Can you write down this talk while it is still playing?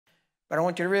But I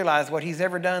want you to realize what he's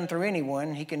ever done through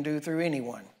anyone, he can do through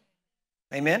anyone.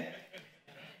 Amen?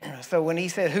 So when he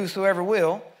said whosoever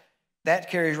will, that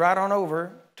carries right on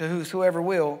over to whosoever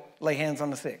will lay hands on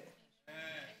the sick.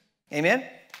 Amen?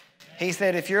 He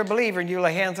said if you're a believer and you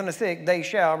lay hands on the sick, they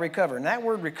shall recover. And that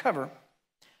word recover,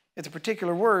 it's a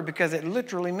particular word because it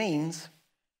literally means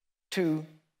to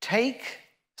take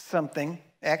something.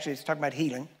 Actually, it's talking about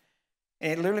healing.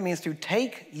 And it literally means to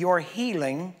take your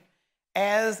healing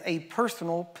as a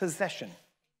personal possession.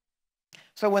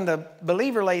 So when the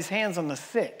believer lays hands on the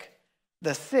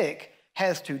sick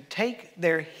has to take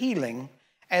their healing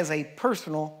as a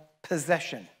personal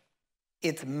possession.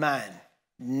 It's mine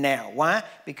now. Why?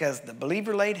 Because the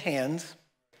believer laid hands,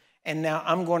 and now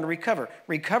I'm going to recover.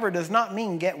 Recover does not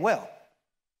mean get well.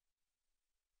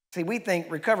 See, we think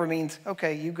recover means,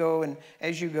 okay, you go, and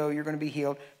as you go, you're going to be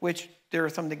healed, which there are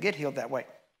some that get healed that way.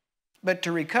 But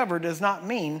to recover does not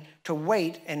mean to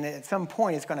wait and at some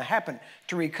point it's going to happen.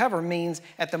 To recover means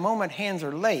at the moment hands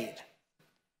are laid,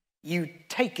 you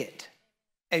take it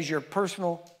as your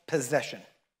personal possession.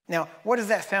 Now, what does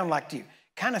that sound like to you?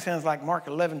 Kind of sounds like Mark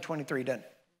 11:23, doesn't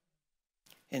it?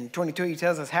 In 22, he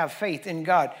tells us, have faith in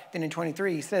God. Then in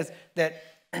 23, he says that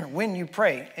when you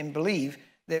pray and believe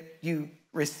that you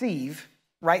receive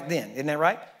right then. Isn't that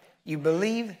right? You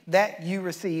believe that you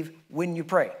receive when you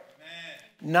pray.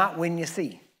 Not when you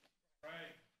see.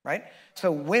 Right?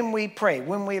 So when we pray,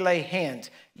 when we lay hands,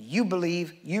 you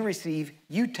believe, you receive,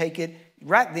 you take it,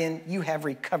 right then you have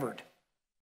recovered.